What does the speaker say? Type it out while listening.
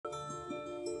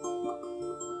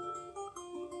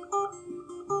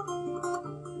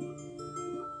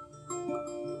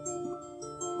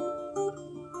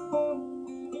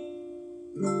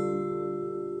Welcome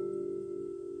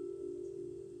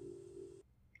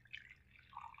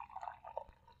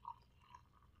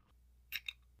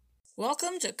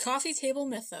to Coffee Table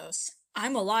Mythos.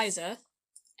 I'm Eliza.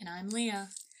 And I'm Leah.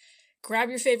 Grab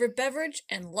your favorite beverage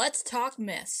and let's talk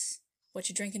myths. What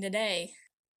you drinking today?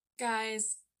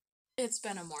 Guys, it's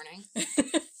been a morning.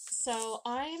 So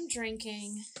I'm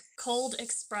drinking cold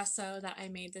espresso that I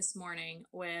made this morning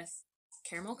with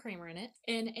caramel creamer in it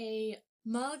in a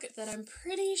mug that I'm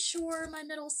pretty sure my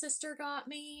middle sister got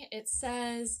me. It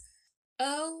says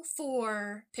O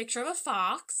for picture of a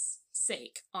fox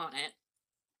sake on it.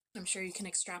 I'm sure you can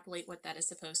extrapolate what that is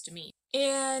supposed to mean.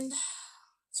 And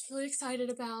I was really excited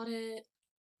about it.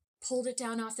 Pulled it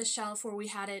down off the shelf where we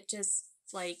had it just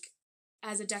like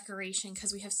as a decoration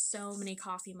because we have so many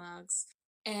coffee mugs.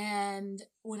 And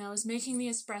when I was making the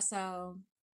espresso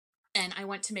and I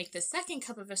went to make the second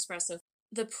cup of espresso,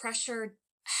 the pressure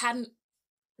hadn't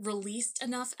released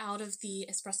enough out of the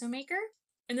espresso maker.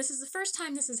 And this is the first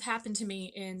time this has happened to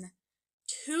me in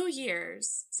 2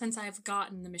 years since I've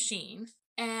gotten the machine.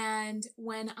 And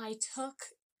when I took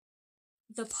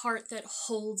the part that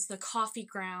holds the coffee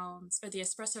grounds or the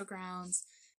espresso grounds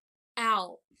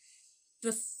out,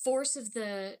 the force of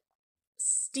the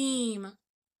steam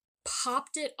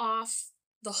popped it off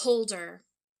the holder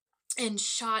and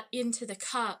shot into the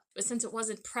cup. But since it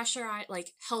wasn't pressurized,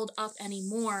 held up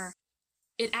anymore,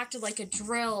 it acted like a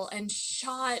drill and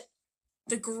shot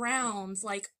the grounds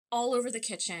all over the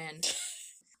kitchen.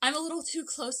 I'm a little too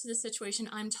close to the situation.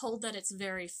 I'm told that it's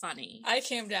very funny. I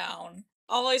came down.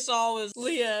 All I saw was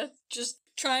Leah just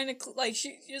trying to,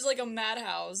 she was like a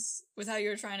madhouse with how you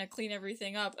were trying to clean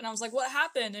everything up. And I was like, what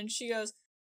happened? And she goes,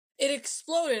 it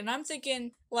exploded. And I'm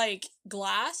thinking,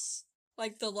 glass?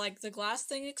 The glass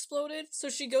thing exploded? So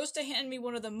she goes to hand me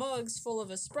one of the mugs full of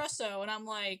espresso, and I'm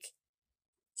like...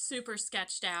 super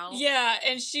sketched out. Yeah,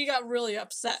 and she got really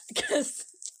upset, because...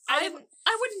 I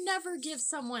would never give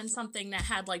someone something that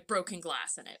had, broken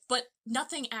glass in it. But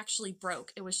nothing actually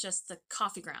broke. It was just the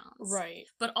coffee grounds. Right.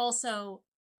 But also,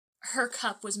 her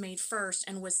cup was made first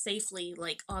and was safely,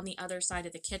 on the other side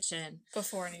of the kitchen.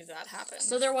 Before any of that happened.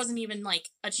 So there wasn't even,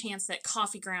 a chance that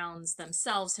coffee grounds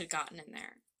themselves had gotten in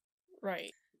there.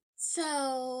 Right.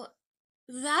 So,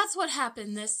 that's what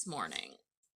happened this morning.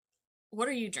 What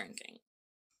are you drinking?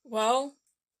 Well...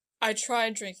 I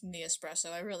tried drinking the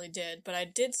espresso, I really did, but I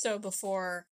did so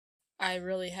before I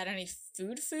really had any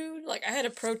food. I had a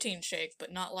protein shake,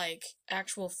 but not,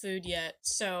 actual food yet,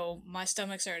 so my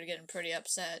stomach started getting pretty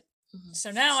upset. Mm-hmm. So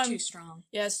now it's too strong.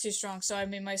 Yeah, it's too strong, so I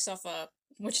made myself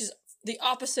which is the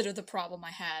opposite of the problem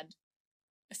I had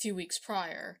a few weeks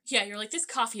prior. Yeah, you're like, this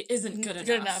coffee isn't good enough.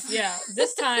 Good enough, yeah.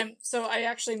 This time, so I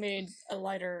actually made a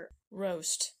lighter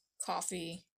roast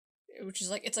coffee, which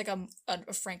is it's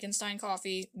a Frankenstein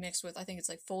coffee mixed with, I think it's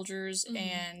Folgers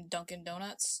and Dunkin'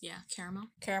 Donuts. Yeah,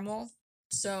 Caramel.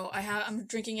 So I'm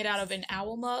drinking it out of an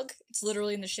owl mug. It's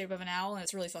literally in the shape of an owl, and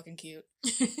it's really fucking cute.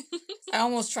 I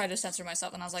almost tried to censor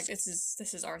myself, and I was like, this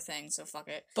is our thing, so fuck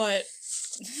it. But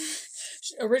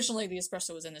originally the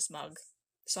espresso was in this mug,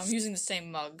 so I'm using the same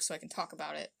mug so I can talk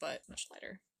about it, but much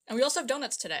lighter. And we also have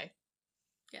donuts today.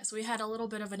 Yeah, so we had a little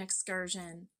bit of an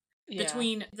excursion. Yeah.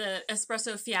 Between the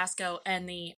espresso fiasco and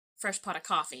the fresh pot of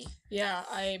coffee. Yeah,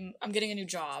 I'm getting a new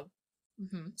job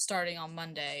starting on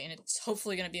Monday, and it's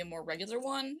hopefully going to be a more regular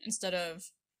one instead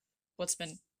of what's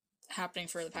been happening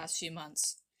for the past few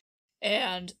months.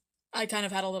 And I kind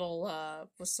of had a little,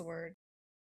 what's the word?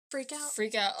 Freak out?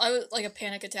 Freak out. I was a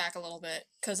panic attack a little bit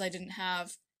because I didn't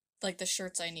have the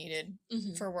shirts I needed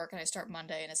for work, and I start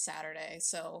Monday and it's Saturday,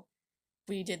 so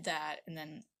we did that, and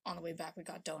then on the way back we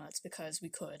got donuts because we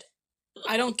could.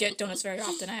 I don't get donuts very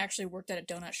often. I actually worked at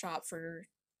a donut shop for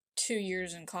 2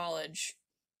 years in college.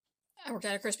 I worked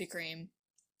at a Krispy Kreme,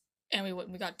 and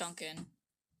we got Dunkin'.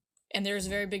 And there's a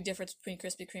very big difference between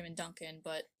Krispy Kreme and Dunkin',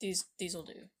 but these will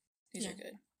do. These are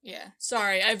good. Yeah.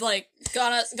 Sorry, I've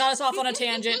got us off on a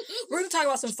tangent. We're gonna talk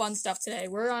about some fun stuff today.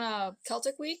 We're on a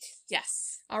Celtic week?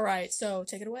 Yes. Alright, so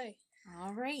take it away.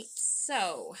 Alright,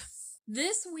 so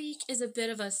this week is a bit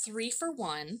of a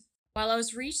 3-for-1. While I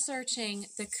was researching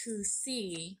the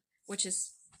Cusi, which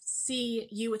is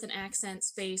C-U with an accent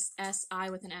space S-I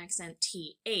with an accent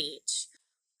T-H,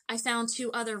 I found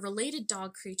 2 other related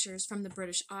dog creatures from the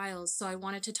British Isles, so I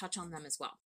wanted to touch on them as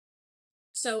well.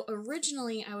 So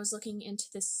originally I was looking into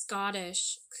the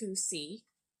Scottish Cusi,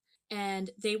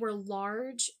 and they were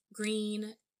large,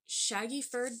 green,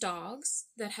 shaggy-furred dogs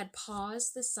that had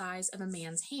paws the size of a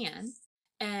man's hand,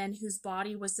 and whose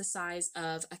body was the size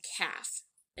of a calf.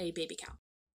 A baby cow.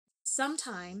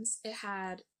 Sometimes it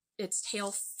had its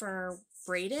tail fur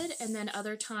braided, and then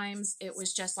other times it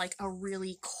was just like a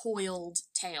really coiled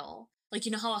tail. Like,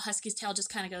 you know how a husky's tail just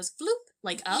kind of goes floop,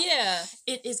 like up? Yeah.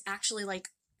 It is actually like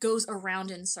goes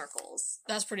around in circles.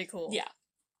 That's pretty cool. Yeah.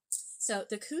 So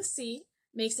the Kusi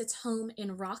makes its home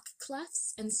in rock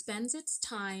clefts and spends its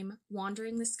time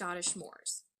wandering the Scottish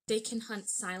moors. They can hunt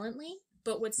silently,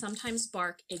 but would sometimes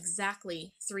bark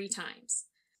exactly 3 times.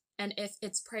 And if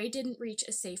its prey didn't reach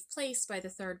a safe place by the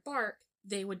 3rd bark,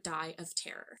 they would die of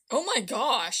terror. Oh my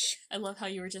gosh. I love how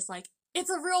you were just like, it's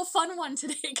a real fun one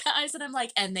today, guys. And I'm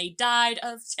like, and they died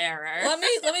of terror. Let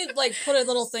me like put a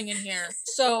little thing in here.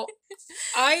 So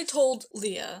I told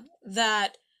Leah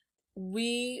that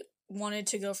we wanted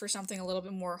to go for something a little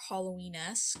bit more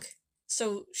Halloween-esque.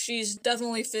 So she's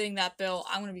definitely fitting that bill.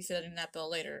 I'm going to be fitting that bill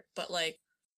later. But like,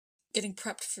 getting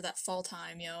prepped for that fall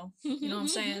time, yo. You know what I'm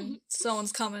saying?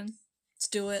 Someone's coming. Let's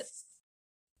do it.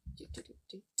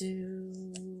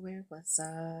 Where was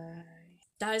I?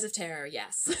 Dies of Terror,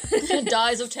 yes.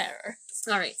 Dies of Terror.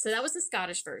 Alright, so that was the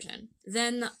Scottish version.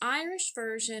 Then the Irish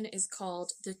version is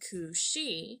called the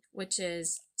Cooshie, which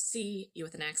is C, you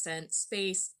with an accent,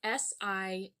 space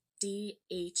Sidhe.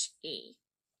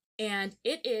 And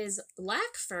it is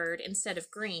black-furred instead of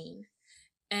green.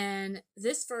 And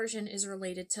this version is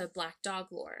related to black dog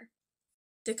lore.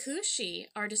 The Cooshie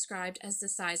are described as the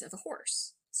size of a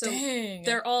horse. So Dang.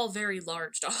 they're all very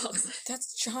large dogs.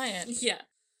 That's giant. Yeah.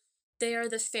 They are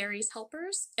the fairies'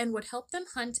 helpers and would help them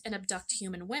hunt and abduct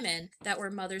human women that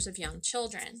were mothers of young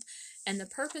children. And the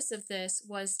purpose of this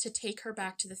was to take her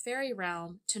back to the fairy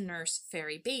realm to nurse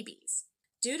fairy babies.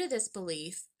 Due to this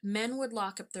belief, men would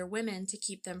lock up their women to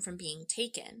keep them from being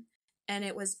taken. And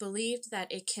it was believed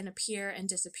that it can appear and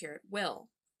disappear at will.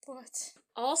 What?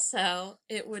 Also,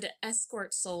 it would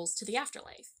escort souls to the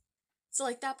afterlife. So,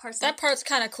 like, that part's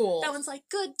kind of cool. That one's like,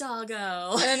 good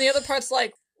doggo. And then the other part's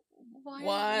like, why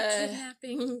what? are you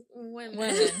kidnapping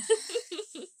women?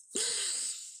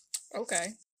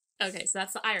 Okay. Okay, so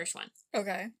that's the Irish one.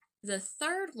 Okay. The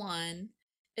third one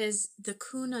is the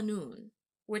Cúnanún,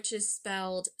 which is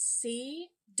spelled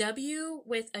C-W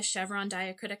with a chevron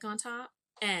diacritic on top,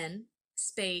 N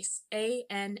space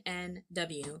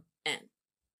A-N-N-W-N.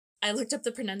 I looked up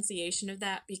the pronunciation of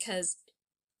that because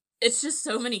it's just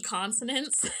so many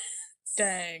consonants.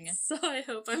 Dang. So I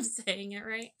hope I'm saying it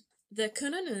right. The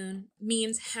Cúnanún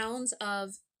means hounds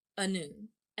of Annwn,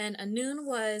 and Annwn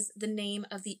was the name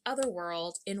of the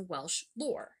otherworld in Welsh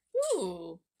lore.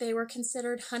 Ooh. They were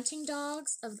considered hunting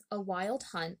dogs of a wild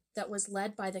hunt that was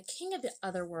led by the king of the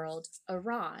otherworld,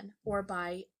 Iran, or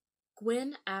by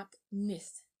Gwyn ap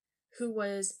Nudd, who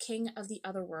was king of the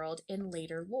otherworld in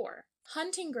later lore.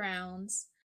 Hunting grounds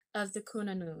of the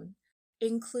Cúnanún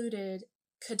included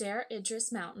Cadair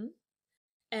Idris Mountain,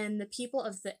 and the people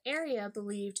of the area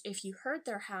believed if you heard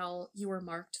their howl, you were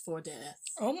marked for death.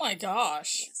 Oh my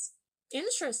gosh. Yes.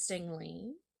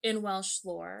 Interestingly, in Welsh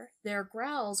lore, their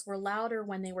growls were louder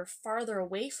when they were farther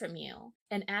away from you,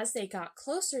 and as they got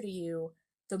closer to you,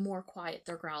 the more quiet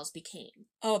their growls became.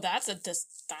 Oh, that's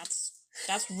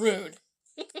rude.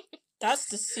 That's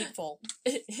deceitful.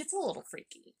 It's a little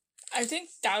freaky. I think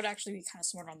that would actually be kind of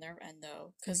smart on their end,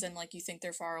 though, because then, like, you think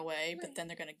they're far away, but then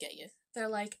they're gonna get you. They're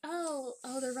like, oh,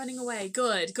 they're running away.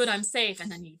 Good, I'm safe,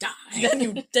 and then you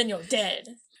die. then you're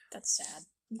dead. That's sad.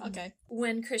 Mm-hmm. Okay.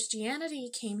 When Christianity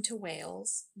came to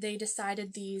Wales, they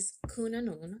decided these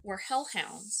Cúnanún were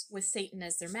hellhounds with Satan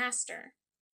as their master.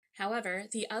 However,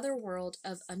 the other world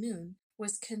of Annwn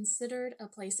was considered a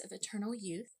place of eternal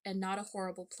youth and not a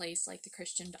horrible place like the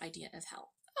Christian idea of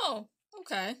hell. Oh,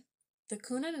 okay. The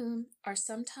Cúnanún are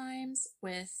sometimes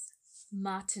with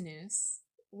Matanus,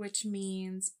 which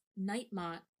means night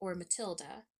mot or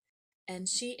Matilda, and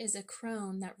she is a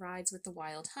crone that rides with the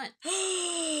wild hunt.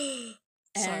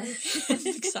 Sorry, I'm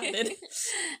excited.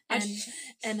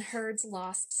 and herds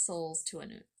lost souls to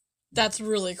Annwn. That's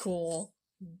really cool.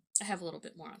 I have a little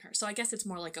bit more on her, so I guess it's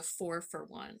more like a 4 for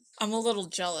 1. I'm a little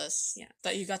jealous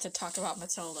that you got to talk about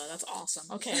Matilda. That's awesome.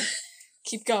 Okay,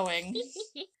 keep going.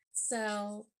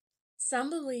 So, some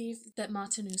believe that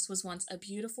Matanus was once a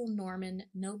beautiful Norman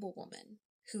noblewoman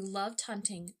who loved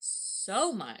hunting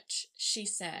so much, she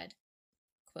said,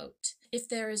 quote, "If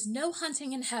there is no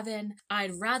hunting in heaven,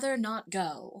 I'd rather not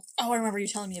go." Oh, I remember you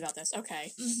telling me about this.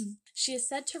 Okay. Mm-hmm. She is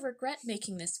said to regret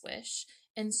making this wish,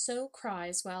 and so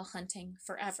cries while hunting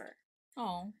forever.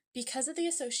 Oh. Because of the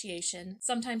association,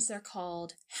 sometimes they're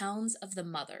called Hounds of the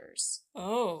Mothers.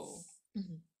 Oh.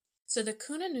 Mm-hmm. So the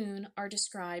Cúnanún are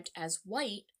described as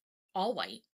white, all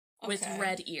white, with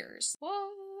red ears.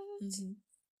 What? Mm-hmm.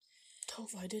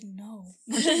 Toph, I didn't know.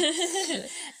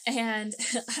 And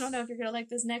I don't know if you're going to like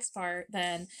this next part,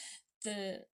 then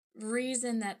the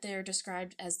reason that they're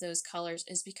described as those colors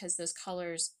is because those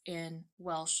colors in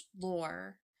Welsh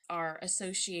lore are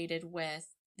associated with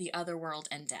the otherworld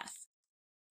and death.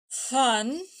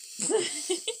 Fun.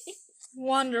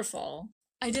 Wonderful.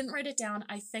 I didn't write it down.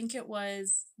 I think it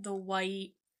was the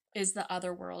white is the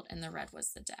otherworld and the red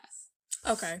was the death.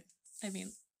 Okay. I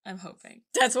mean, I'm hoping.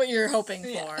 That's what you're hoping for.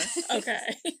 Yeah.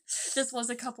 Okay. This was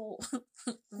a couple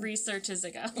researches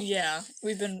ago. Yeah,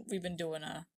 we've been doing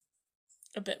a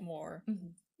bit more. Mm-hmm.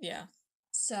 Yeah.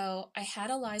 So I had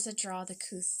Eliza draw the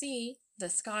Cusi, the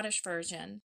Scottish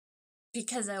version,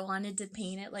 because I wanted to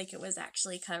paint it like it was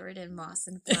actually covered in moss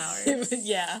and flowers.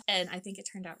 Yeah. And I think it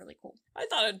turned out really cool. I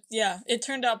thought it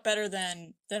turned out better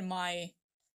than my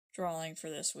drawing for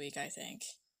this week, I think.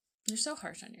 You're so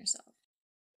harsh on yourself.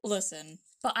 Listen.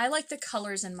 But I like the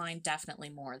colors in mine definitely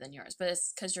more than yours, but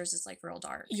it's because yours is like real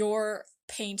dark. Your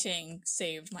painting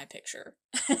saved my picture.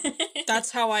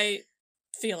 That's how I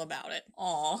feel about it.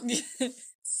 Aw.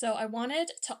 So I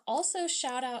wanted to also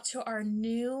shout out to our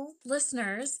new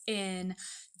listeners in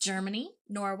Germany,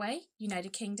 Norway,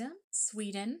 United Kingdom,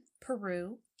 Sweden,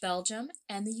 Peru, Belgium,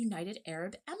 and the United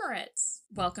Arab Emirates.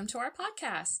 Welcome to our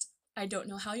podcast. I don't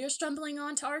know how you're stumbling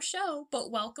onto our show,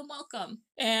 but welcome, welcome.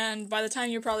 And by the time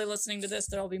you're probably listening to this,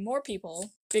 there'll be more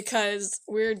people, because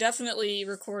we're definitely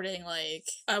recording, like,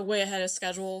 way ahead of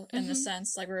schedule in the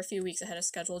sense, like, we're a few weeks ahead of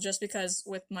schedule, just because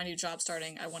with my new job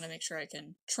starting, I want to make sure I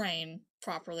can train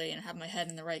properly and have my head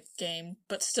in the right game,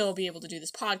 but still be able to do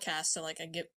this podcast, so, like, I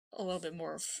get a little bit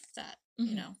more of that,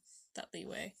 you know, that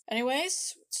leeway.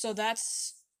 Anyways, so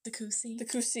that's the Cusi. The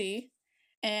Cusi.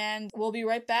 And we'll be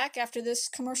right back after this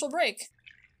commercial break.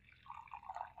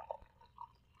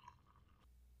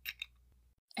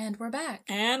 And we're back.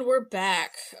 And we're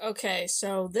back. Okay,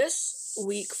 so this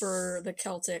week for the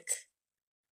Celtic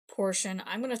portion,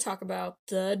 I'm going to talk about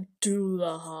the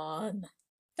Dullahan.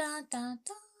 Dun, dun,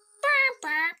 dun.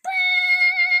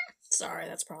 Sorry,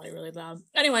 that's probably really loud.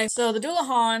 Anyway, so the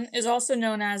Dullahan is also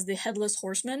known as the Headless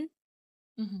Horseman.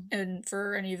 And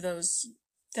for any of those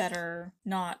that are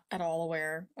not at all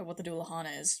aware of what the Dullahan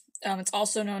is, it's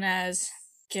also known as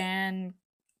Gan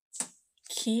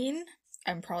Keen.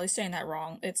 I'm probably saying that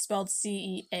wrong. It's spelled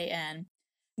Cean.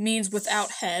 Means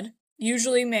without head.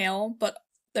 Usually male, but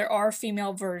there are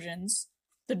female versions.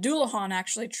 The Dullahan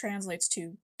actually translates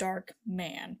to dark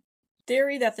man.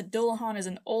 Theory that the Dullahan is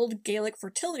an old Gaelic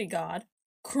fertility god,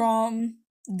 Crom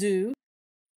Du,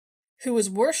 who was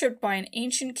worshipped by an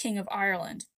ancient king of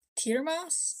Ireland,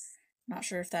 Tirmas? Not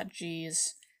sure if that G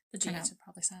is... The G is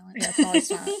probably silent. Yeah, probably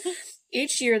silent.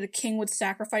 Each year, the king would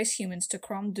sacrifice humans to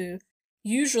Crom Du,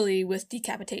 usually with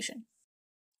decapitation.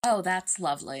 Oh, that's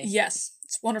lovely. Yes,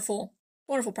 it's wonderful,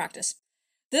 wonderful practice.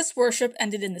 This worship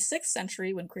ended in the 6th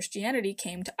century when Christianity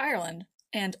came to Ireland,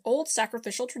 and old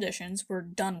sacrificial traditions were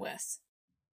done with.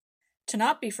 To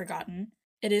not be forgotten,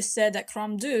 it is said that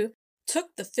Crom Du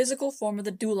took the physical form of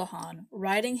the Dullahan,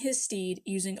 riding his steed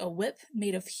using a whip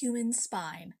made of human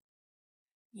spine.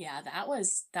 Yeah, that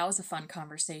was a fun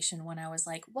conversation when I was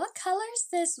like, what color's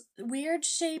this weird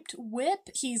shaped whip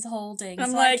he's holding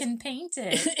so I can paint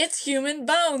it? It's human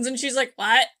bones. And she's like,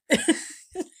 what?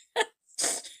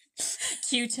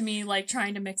 Cue to me, like,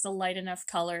 trying to mix a light enough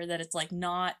color that it's, like,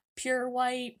 not pure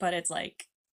white, but it's, like,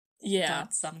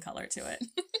 got some color to it.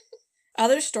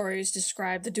 Other stories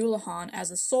describe the Dullahan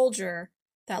as a soldier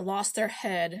that lost their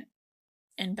head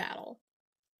in battle.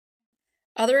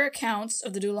 Other accounts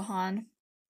of the Dullahan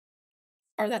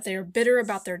are that they are bitter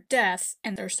about their death,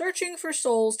 and they're searching for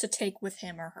souls to take with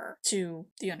him or her to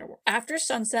the underworld. After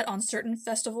sunset on certain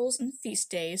festivals and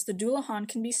feast days, the Dullahan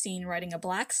can be seen riding a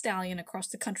black stallion across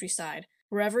the countryside.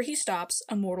 Wherever he stops,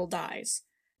 a mortal dies.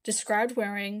 Described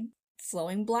wearing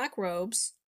flowing black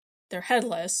robes, they're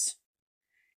headless,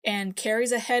 and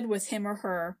carries a head with him or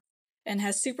her, and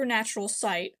has supernatural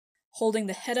sight, holding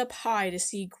the head up high to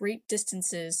see great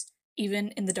distances, even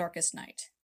in the darkest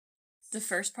night. The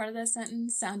first part of that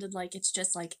sentence sounded like it's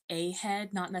just like a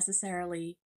head, not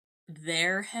necessarily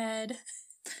their head.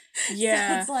 Yeah.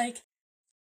 So it's like,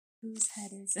 whose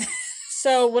head is it?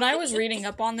 So when I was reading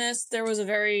up on this, there was a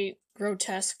very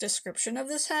grotesque description of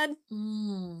this head.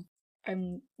 I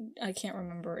can't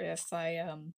remember if I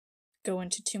go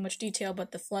into too much detail,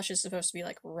 but the flesh is supposed to be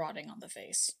like rotting on the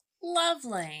face.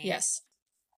 Lovely. Yes.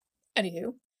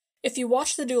 Anywho, if you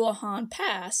watch the Dullahan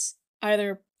pass,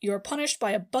 either you're punished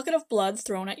by a bucket of blood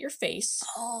thrown at your face.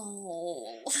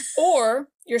 Oh. Or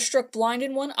you're struck blind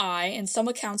in one eye, and some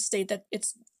accounts state that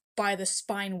it's by the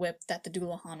spine whip that the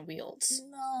Dullahan wields.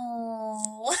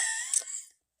 No.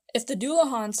 If the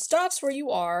Dullahan stops where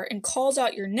you are and calls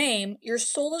out your name, your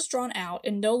soul is drawn out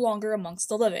and no longer amongst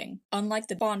the living. Unlike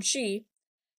the Banshee,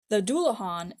 The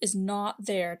Dullahan is not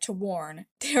there to warn.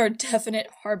 They are a definite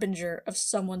harbinger of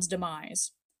someone's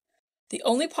demise. The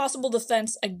only possible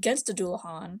defense against a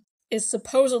Dullahan is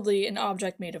supposedly an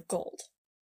object made of gold.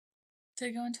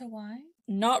 Did it go into why?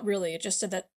 Not really. It just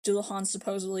said that Dullahans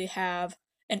supposedly have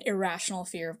an irrational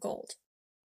fear of gold.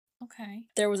 Okay.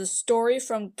 There was a story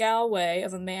from Galway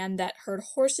of a man that heard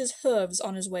horses' hooves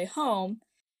on his way home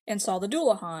and saw the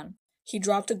Dullahan. He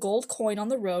dropped a gold coin on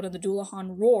the road and the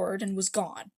Dullahan roared and was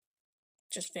gone.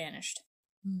 Just vanished.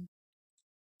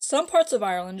 Some parts of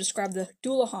Ireland describe the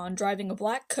Dullahan driving a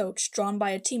black coach drawn by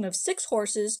a team of 6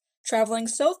 horses traveling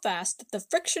so fast that the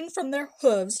friction from their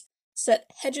hooves set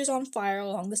hedges on fire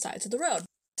along the sides of the road.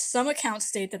 Some accounts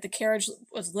state that the carriage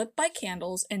was lit by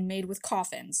candles and made with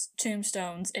coffins,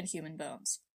 tombstones, and human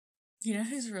bones. You know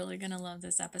who's really gonna love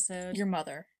this episode? Your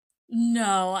mother.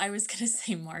 No, I was gonna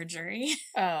say Marjorie.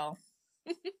 Oh.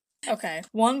 Okay.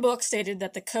 One book stated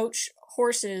that the coach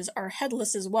horses are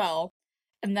headless as well,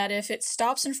 and that if it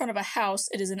stops in front of a house,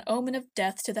 it is an omen of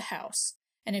death to the house.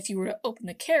 And if you were to open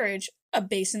the carriage, a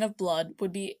basin of blood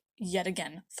would be yet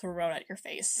again thrown at your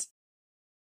face.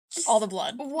 All the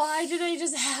blood. Why do they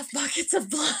just have buckets of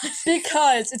blood?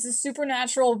 Because it's a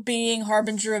supernatural being,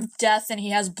 harbinger of death, and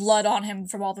he has blood on him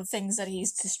from all the things that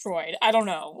he's destroyed. I don't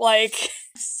know.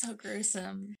 So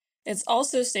gruesome. It's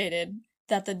also stated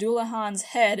that the Dullahan's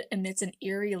head emits an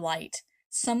eerie light,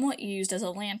 somewhat used as a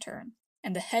lantern,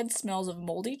 and the head smells of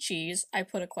moldy cheese. I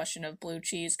put a question of blue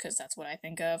cheese because that's what I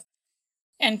think of.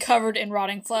 And covered in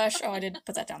rotting flesh. Oh, I did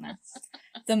put that down there.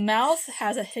 The mouth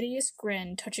has a hideous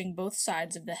grin touching both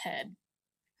sides of the head.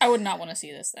 I would not want to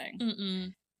see this thing.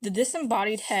 Mm-mm. The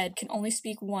disembodied head can only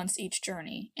speak once each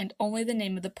journey, and only the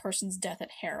name of the person's death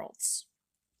it heralds.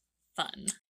 Fun.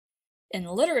 In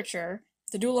literature,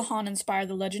 the Dullahan inspired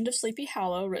the legend of Sleepy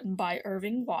Hollow, written by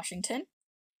Irving Washington,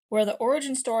 where the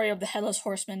origin story of the Headless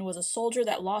Horseman was a soldier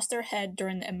that lost their head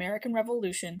during the American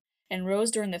Revolution and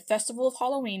rose during the festival of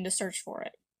Halloween to search for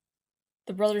it.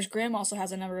 The Brothers Grimm also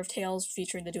has a number of tales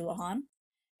featuring the Dullahan,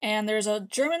 and there's a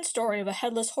German story of a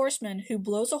headless horseman who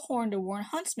blows a horn to warn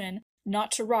huntsmen not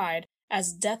to ride,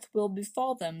 as death will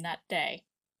befall them that day.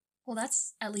 Well,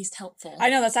 that's at least helpful. I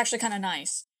know, that's actually kind of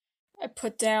nice. I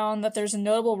put down that there's a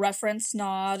notable reference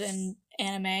nod in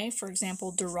anime. For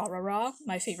example, Durarara,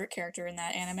 my favorite character in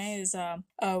that anime, is a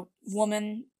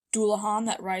woman Dullahan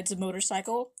that rides a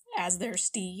motorcycle as their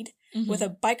steed, with a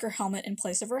biker helmet in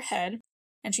place of her head,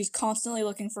 and she's constantly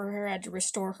looking for her head to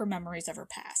restore her memories of her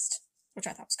past, which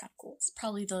I thought was kind of cool. It's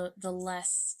probably the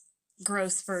less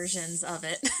gross versions of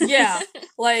it. Yeah,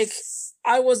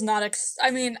 I was not,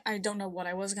 I don't know what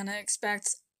I was gonna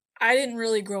expect. I didn't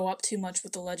really grow up too much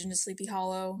with the Legend of Sleepy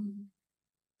Hollow,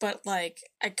 but, I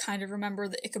kind of remember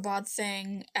the Ichabod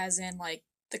thing, as in,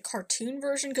 the cartoon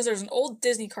version, because there's an old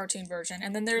Disney cartoon version,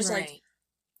 and then there's,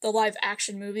 the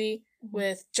live-action movie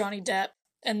with Johnny Depp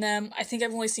and them. I think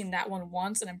I've only seen that one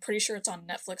once, and I'm pretty sure it's on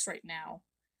Netflix right now.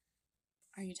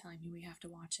 Are you telling me we have to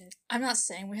watch it? I'm not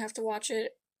saying we have to watch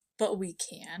it, but we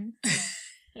can.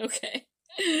 Okay.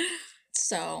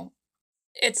 So,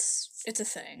 it's a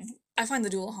thing. I find the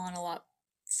Dullahan a lot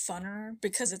funner,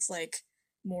 because it's,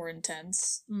 more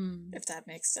intense, if that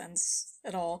makes sense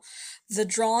at all. The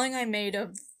drawing I made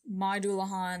of my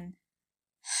Dullahan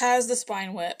has the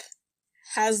spine whip,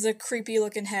 has the creepy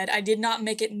looking head. I did not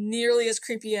make it nearly as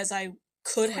creepy as I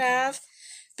could have,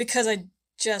 because I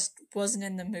just wasn't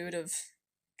in the mood of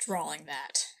drawing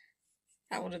that.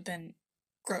 That would have been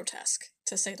grotesque,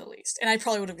 to say the least. And I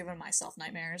probably would have given myself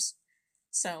nightmares.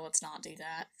 So let's not do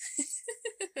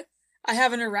that. I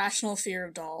have an irrational fear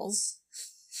of dolls.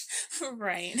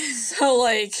 Right. So,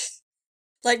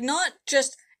 not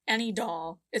just any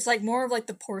doll. It's, more of,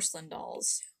 the porcelain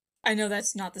dolls. I know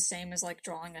that's not the same as,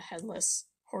 drawing a headless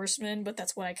horseman, but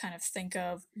that's what I kind of think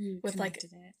of with,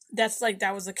 it. That's,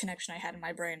 that was the connection I had in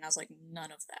my brain, and I was like,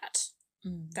 none of that.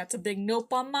 That's a big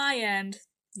nope on my end.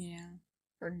 Yeah.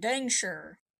 For dang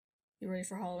sure. You ready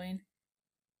for Halloween?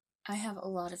 I have a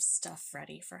lot of stuff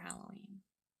ready for Halloween.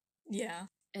 Yeah.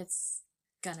 It's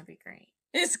gonna be great.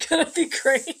 It's gonna be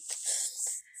great.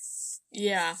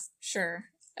 Yeah, sure.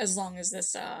 As long as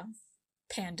this,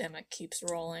 pandemic keeps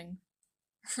rolling.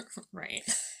 Right.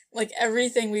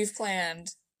 Everything we've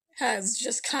planned has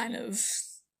just kind of...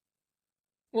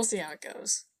 We'll see how it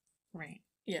goes. Right.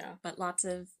 Yeah. But lots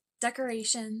of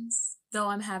decorations, though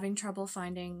I'm having trouble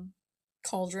finding...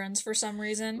 Cauldrons for some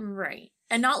reason. Right.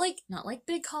 And not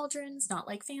big cauldrons, not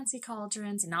fancy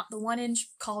cauldrons, and not the 1-inch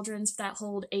cauldrons that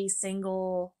hold a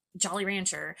single Jolly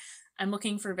Rancher. I'm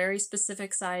looking for very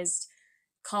specific sized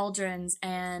cauldrons,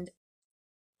 and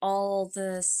all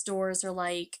the stores are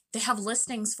like, they have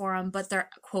listings for them, but they're,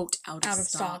 quote, out of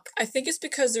stock. I think it's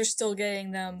because they're still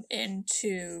getting them in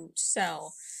to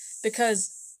sell.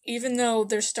 Because even though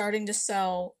they're starting to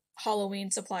sell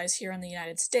Halloween supplies here in the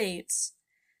United States,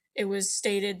 it was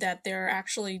stated that they're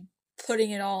actually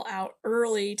putting it all out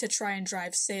early to try and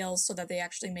drive sales so that they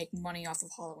actually make money off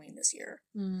of Halloween this year.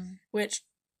 Which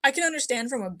I can understand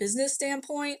from a business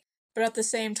standpoint, but at the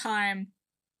same time,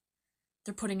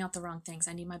 they're putting out the wrong things.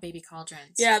 I need my baby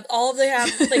cauldrons. Yeah, all they have,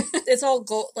 like, it's all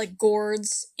like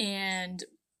gourds and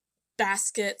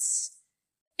baskets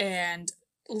and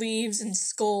leaves and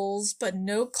skulls, but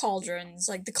no cauldrons.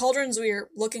 Like, the cauldrons we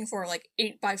were looking for are like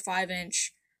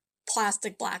 8x5-inch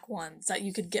plastic black ones that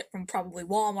you could get from probably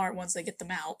Walmart once they get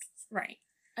them out. Right.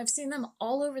 I've seen them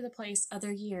all over the place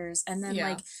other years, and then,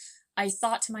 like, I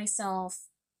thought to myself,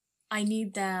 I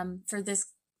need them for this,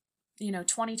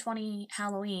 2020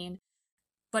 Halloween.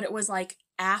 But it was, like,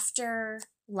 after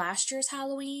last year's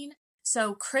Halloween,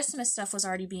 so Christmas stuff was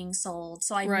already being sold,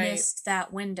 so I missed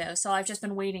that window. So I've just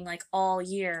been waiting, like, all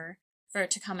year for it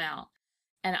to come out,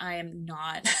 and I am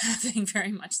not having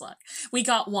very much luck. We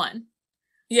got one.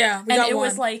 Yeah, we got one. And it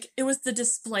was, like, it was the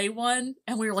display one,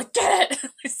 and we were like, get it!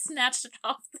 We snatched it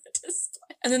off the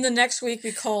display. And then the next week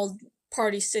we called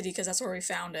Party City, because that's where we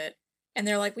found it. And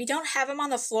they're like, we don't have them on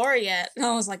the floor yet. And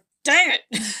I was like, dang it!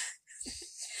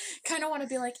 Kind of want to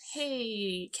be like,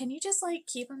 hey, can you just, like,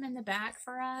 keep them in the back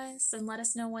for us and let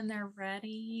us know when they're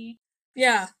ready?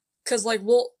 Yeah, because, like,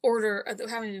 we'll order,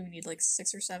 how many do we need, like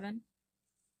 6 or 7?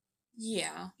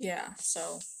 Yeah. Yeah,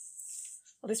 so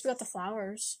at least we got the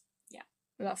flowers. Yeah.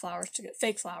 We got flowers to get,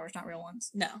 fake flowers, not real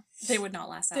ones. No, they would not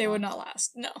last that They long. would not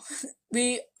last, no.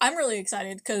 I'm really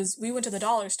excited because we went to the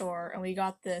dollar store and we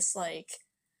got this, like,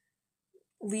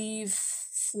 leaf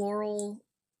floral,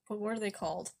 what are they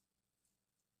called?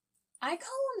 I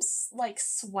call them, like,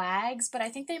 swags, but I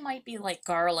think they might be, like,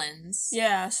 garlands.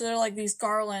 Yeah, so they're, like, these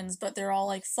garlands, but they're all,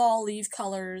 like, fall leaf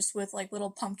colors with, like,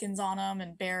 little pumpkins on them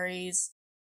and berries.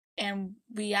 And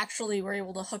we actually were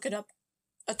able to hook it up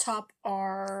atop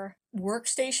our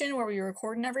workstation where we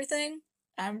record and everything.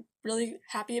 I'm really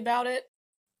happy about it.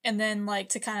 And then, like,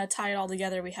 to kind of tie it all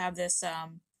together, we have this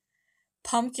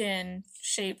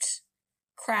pumpkin-shaped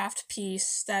craft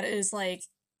piece that is, like,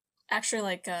 actually,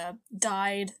 like,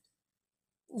 dyed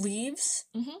leaves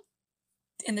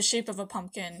in the shape of a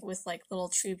pumpkin with, like, little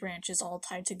tree branches all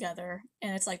tied together.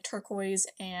 And it's, like, turquoise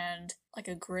and, like,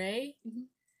 a gray.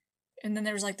 And then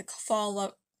there's, like, the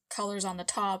fall colors on the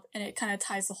top, and it kind of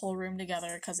ties the whole room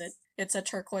together because it's a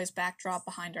turquoise backdrop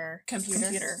behind our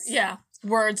computer. Yeah.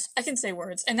 Words. I can say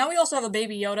words. And now we also have a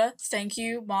Baby Yoda. Thank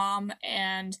you, Mom,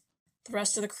 and the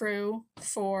rest of the crew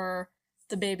for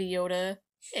the Baby Yoda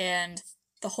and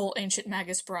the whole Ancient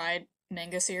Magus Bride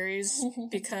manga series,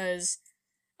 because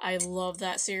I love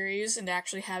that series, and to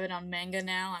actually have it on manga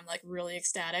now, I'm, like, really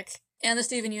ecstatic. And the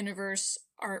Steven Universe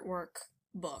artwork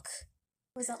book.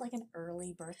 Was that, like, an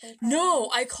early birthday present? No,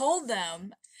 I called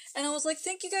them, and I was like,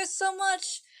 thank you guys so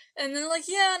much. And they're like,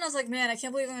 yeah, and I was like, man, I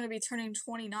can't believe I'm going to be turning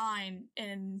 29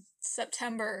 in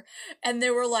September. And they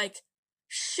were like,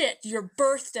 shit, your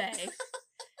birthday.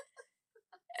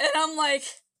 And I'm like,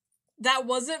 that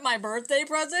wasn't my birthday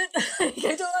present? I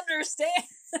don't understand.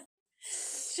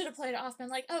 Should have played it off and been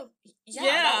like, oh, yeah,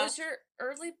 that was your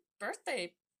early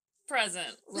birthday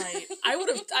present. Right. I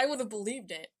would have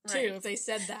believed it, too, if they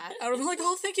said that. I would have been like,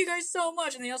 oh, thank you guys so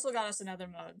much. And they also got us another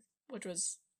mug, which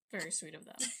was very sweet of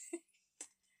them.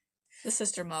 The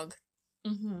sister mug.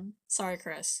 Sorry,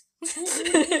 Chris.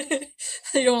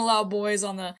 They don't allow boys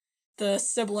on the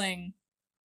sibling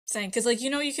thing. Because, like,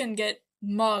 you can get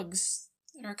mugs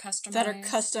that are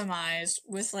customized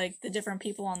with, like, the different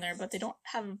people on there, but they don't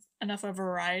have enough of a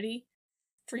variety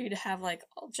for you to have, like,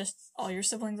 just all your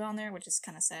siblings on there, which is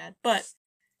kind of sad. But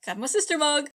got my sister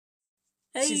mug.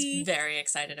 Hey. She's very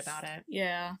excited about it.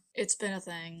 Yeah, it's been a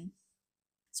thing.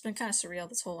 It's been kind of surreal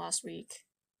this whole last week.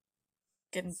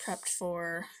 Getting prepped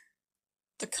for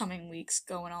the coming weeks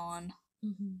going on.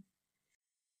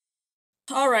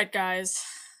 Alright, guys.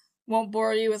 Won't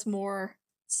bore you with more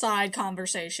side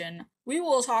conversation. We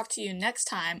will talk to you next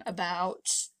time about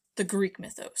the Greek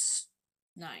mythos.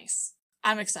 Nice.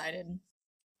 I'm excited.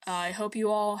 I hope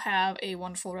you all have a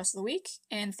wonderful rest of the week,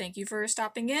 and thank you for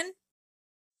stopping in.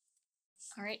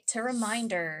 Alright, to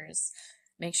reminders,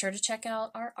 make sure to check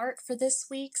out our art for this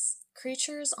week's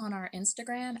creatures on our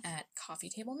Instagram at Coffee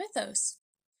Table Mythos.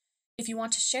 If you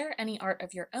want to share any art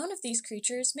of your own of these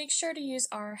creatures, make sure to use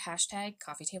our hashtag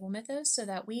Coffee Table Mythos so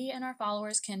that we and our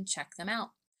followers can check them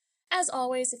out. As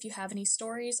always, if you have any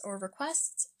stories or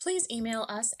requests, please email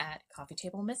us at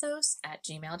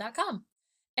coffeetablemythos@gmail.com.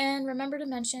 And remember to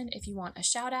mention if you want a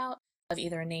shout out of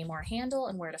either a name or handle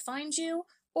and where to find you,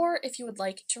 or if you would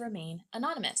like to remain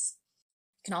anonymous.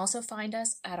 You can also find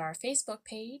us at our Facebook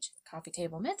page, Coffee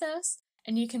Table Mythos,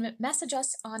 and you can message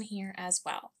us on here as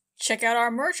well. Check out our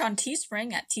merch on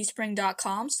Teespring at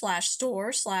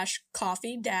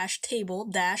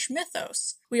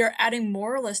teespring.com/store/coffee-table-mythos. We are adding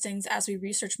more listings as we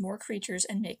research more creatures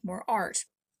and make more art.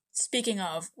 Speaking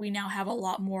of, we now have a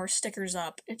lot more stickers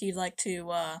up if you'd like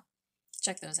to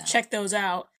check those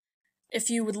out. If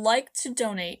you would like to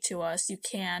donate to us, you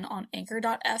can on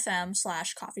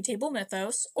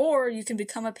anchor.fm/coffeetablemythos, or you can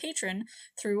become a patron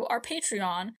through our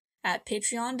Patreon at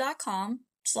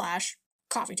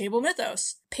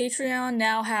patreon.com/coffeetablemythos. Patreon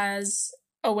now has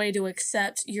a way to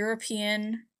accept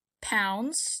European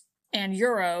pounds and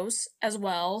euros as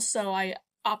well, so I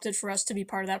opted for us to be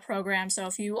part of that program. So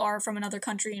if you are from another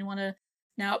country and want to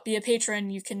now be a patron,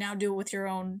 you can now do it with your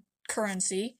own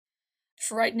currency.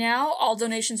 For right now, all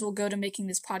donations will go to making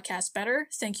this podcast better.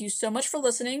 Thank you so much for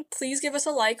listening. Please give us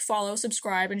a like, follow,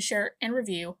 subscribe, and share and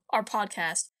review our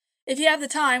podcast. If you have the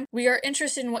time, we are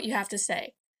interested in what you have to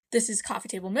say. This is Coffee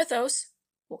Table Mythos.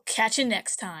 We'll catch you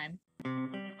next time.